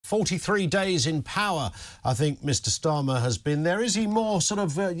43 days in power, I think Mr Starmer has been there. Is he more sort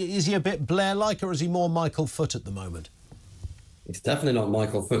of, is he a bit Blair-like, or is he more Michael Foot at the moment? It's definitely not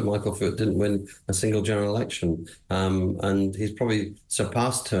Michael Foot. Michael Foot didn't win a single general election. And he's probably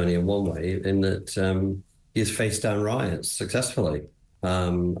surpassed Tony in one way in that he has faced down riots successfully.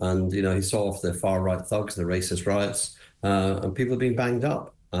 And, you know, he saw off the far-right thugs, the racist riots, and people are being banged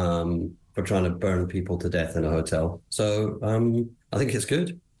up for trying to burn people to death in a hotel. So I think it's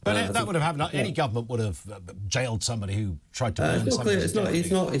good. But that would have happened. Any government would have jailed somebody who tried to burn somebody.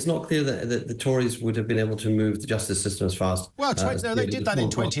 It's not clear that the Tories would have been able to move the justice system as fast. Well, they did that in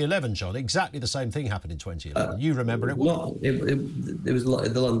 2011, John. Exactly the same thing happened in 2011. You remember it? It was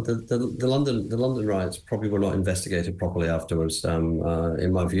the London riots probably were not investigated properly afterwards.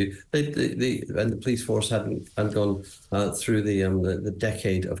 In my view, and the police force hadn't gone through the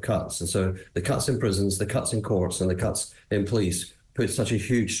decade of cuts, and so the cuts in prisons, the cuts in courts, and the cuts in police put such a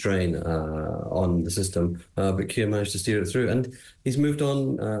huge strain on the system, but Keir managed to steer it through. And he's moved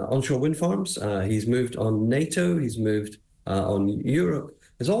on onshore wind farms, he's moved on NATO, he's moved on Europe.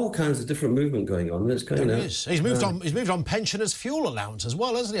 There's all kinds of different movement going on. He's moved on pensioners' fuel allowance as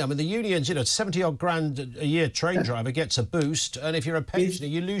well, hasn't he? I mean, the unions, 70-odd grand a year train driver gets a boost, and if you're a pensioner,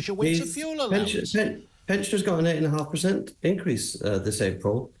 you lose your winter fuel allowance. Pensioners got an 8.5% increase this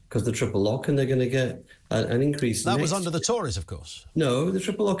April because the triple lock, and they're going to get an increase. That was under the Tories, of course. No, the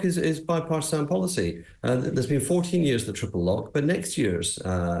triple lock is bipartisan policy. There's been 14 years of the triple lock, but next year's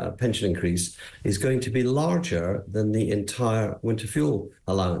pension increase is going to be larger than the entire winter fuel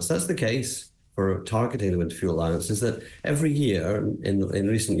allowance. That's the case for targeting the winter fuel allowance, is that every year in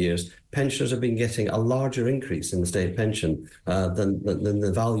recent years, pensioners have been getting a larger increase in the state pension than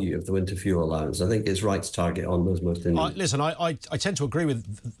the value of the winter fuel allowance. I think it's right to target on those most in need. Listen, I tend to agree with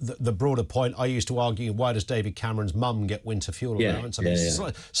the broader point. I used to argue, why does David Cameron's mum get winter fuel allowance? I mean, it's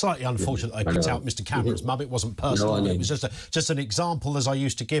slightly unfortunate I picked out Mr Cameron's mum. It wasn't personal. No, it was just an example, as I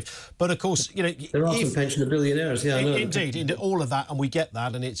used to give. But, of course, there are some pensioner billionaires, Indeed, all of that, and we get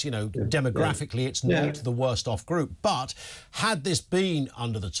that, and it's, demographically, it's not the worst off group. But had this been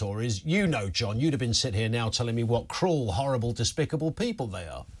under the Tories, John, you'd have been sitting here now telling me what cruel, horrible, despicable people they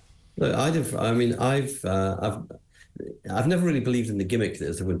are. Look, I've never really believed in the gimmick that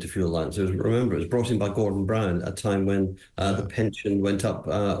is the winter fuel allowance. It was brought in by Gordon Brown at a time when the pension went up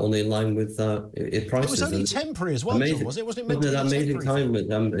only in line with prices. It was only temporary as well, John, was it? Wasn't it meant to be amazing time when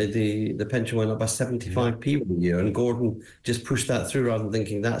the pension went up by 75p a year, and Gordon just pushed that through rather than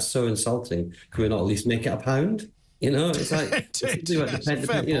thinking, that's so insulting, can we not at least make it £1? It's like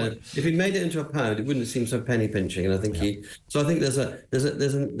if he made it into £1, it wouldn't seem so penny pinching. And I think there's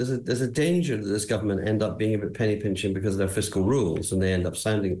a danger that this government end up being a bit penny pinching because of their fiscal rules, and they end up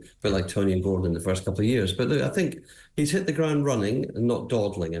sounding a bit like Tony and Gordon in the first couple of years. But look, I think he's hit the ground running and not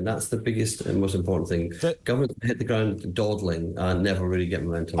dawdling, and that's the biggest and most important thing. Government hit the ground dawdling and never really get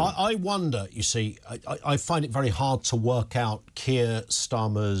momentum. I wonder, you see, I find it very hard to work out Keir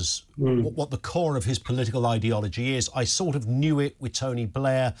Starmer's what the core of his political ideology is. I sort of knew it with Tony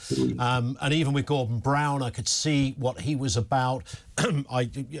Blair, and even with Gordon Brown, I could see what he was about.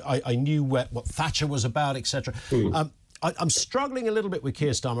 I knew what Thatcher was about, etc. I'm struggling a little bit with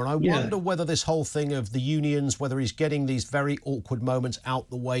Keir Starmer, and I wonder whether this whole thing of the unions, whether he's getting these very awkward moments out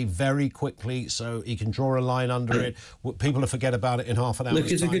the way very quickly so he can draw a line under it. People will forget about it in half an hour.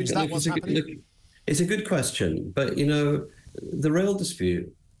 Is that what's happening? It's a good question, but, the rail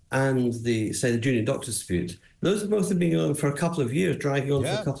dispute and the junior doctors dispute, those have both been going on for a couple of years, dragging on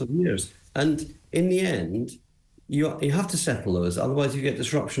for a couple of years. And in the end, you have to settle those, otherwise you get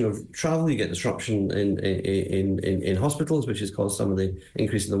disruption of travel, you get disruption in hospitals, which has caused some of the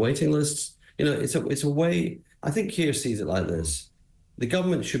increase in the waiting lists. It's a way. I think Keir sees it like this: the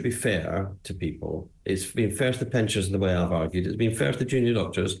government should be fair to people. It's been fair to the pensioners in the way I've argued. It's been fair to the junior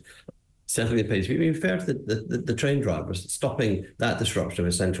doctors, settling the pace. It's been fair to the train drivers, stopping that disruption of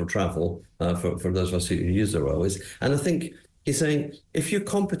essential travel for those of us who use the railways. And I think he's saying, if you're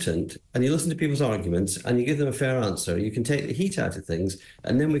competent and you listen to people's arguments and you give them a fair answer, you can take the heat out of things,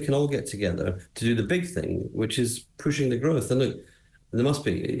 and then we can all get together to do the big thing, which is pushing the growth. And look,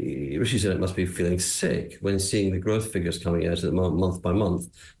 Rishi Sunak must be feeling sick when seeing the growth figures coming out at the moment, month by month.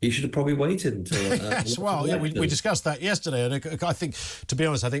 He should have probably waited until... Yes, we discussed that yesterday, and I think, to be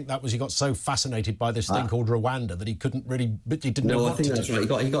honest, I think that was he got so fascinated by this thing called Rwanda that he couldn't really... He didn't know what I think that's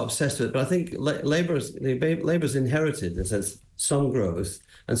right. He got obsessed with it. But I think Labour's inherited, in a sense, some growth.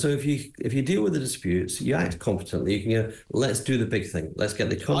 And so if you deal with the disputes, you act competently. You can go, let's do the big thing. Let's get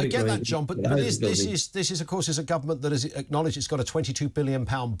the economy going. I get that, John, but this is, of course, is a government that has acknowledged it's got a £22 billion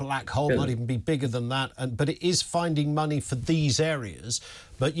black hole, might even be bigger than that. But it is finding money for these areas,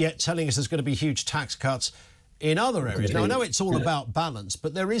 but yet telling us there's going to be huge tax cuts in other areas. Now, I know it's all about balance,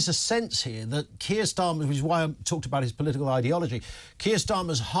 but there is a sense here that Keir Starmer, which is why I talked about his political ideology, Keir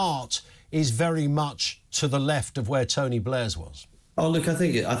Starmer's heart is very much to the left of where Tony Blair's was. Oh, look, I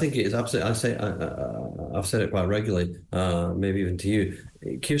think it is absolutely. I've said it quite regularly, maybe even to you.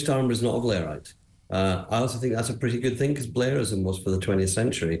 Keir Starmer is not a Blairite. I also think that's a pretty good thing, because Blairism was for the 20th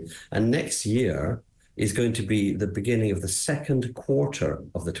century, and next year is going to be the beginning of the second quarter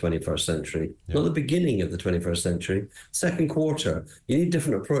of the 21st century, not the beginning of the 21st century. Second quarter. You need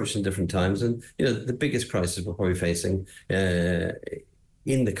different approaches in different times, and the biggest crisis we're probably facing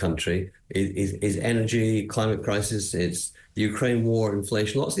in the country is energy, climate crisis. It's the Ukraine war,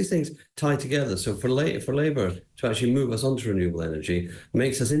 inflation, lots of these things tie together. So for Labour to actually move us onto renewable energy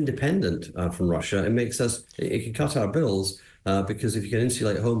makes us independent from Russia. It can cut our bills, because if you can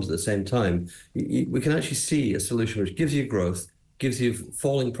insulate homes at the same time, we can actually see a solution which gives you growth, gives you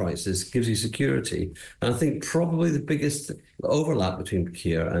falling prices, gives you security. And I think probably the biggest overlap between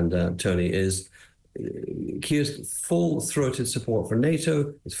Keir and Tony is Keir's full-throated support for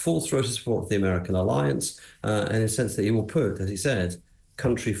NATO, his full-throated support for the American alliance, and in the sense that he will put, as he said,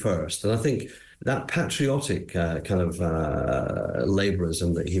 country first. And I think that patriotic kind of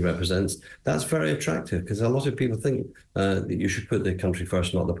labourism that he represents, that's very attractive, because a lot of people think that you should put the country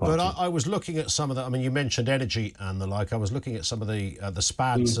first, not the party. But I was looking at some of the, I mean, you mentioned energy and the like. I was looking at some of the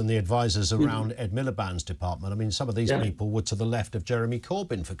SPADs and the advisors around Ed Miliband's department. I mean, some of these people were to the left of Jeremy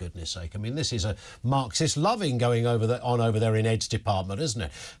Corbyn, for goodness sake. I mean, this is a Marxist loving going over there in Ed's department, isn't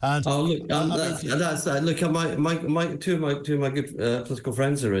it? And, look, two of my good political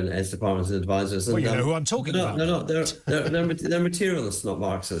friends are in Ed's department as advisors. And, well, you know who I'm talking about. No, they're materialists, not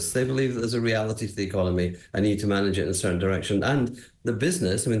Marxists. They believe that there's a reality to the economy and need to manage it in a certain direction. And the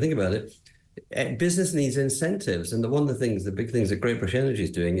business, I mean, think about it. Business needs incentives, and one of the big things that Great British Energy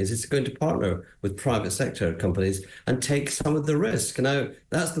is doing is it's going to partner with private sector companies and take some of the risk. Now,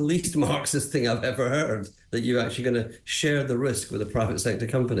 that's the least Marxist thing I've ever heard, that you're actually going to share the risk with a private sector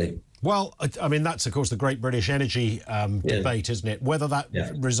company. Well, I mean, that's, of course, the Great British Energy debate, isn't it? Whether that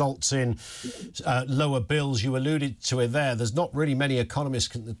results in lower bills, you alluded to it there. There's not really many economists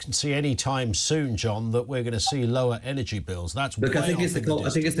can see any time soon, John, that we're going to see lower energy bills. That's look, I think it's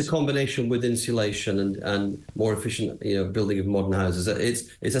the combination with insulation and more efficient, building of modern houses.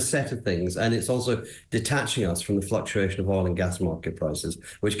 It's a set of things, and it's also detaching us from the fluctuation of oil and gas market prices,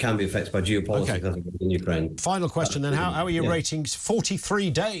 which can be affected by geopolitics in Ukraine. Final question then: How are your ratings? 43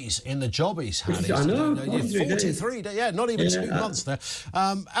 days in the job he's had. I know. 43 days. Yeah, not even 2 months there.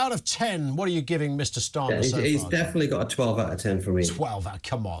 Out of 10, what are you giving Mr. Starmer so far? He's definitely got a 12 out of 10 for me. 12 out.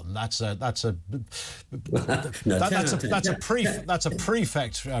 Come on, that's a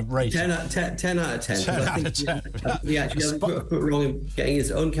prefect rating. 10 out of 10. 10 out of 10. He actually hasn't put wrong in getting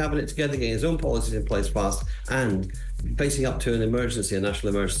his own cabinet together, getting his own policies in place fast, and facing up to a national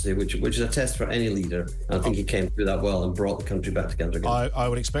emergency, which is a test for any leader. And I think he came through that well and brought the country back together again. I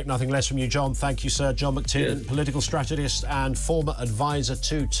would expect nothing less from you, John. Thank you, sir. John McTernan, political strategist and former advisor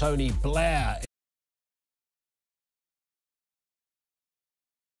to Tony Blair.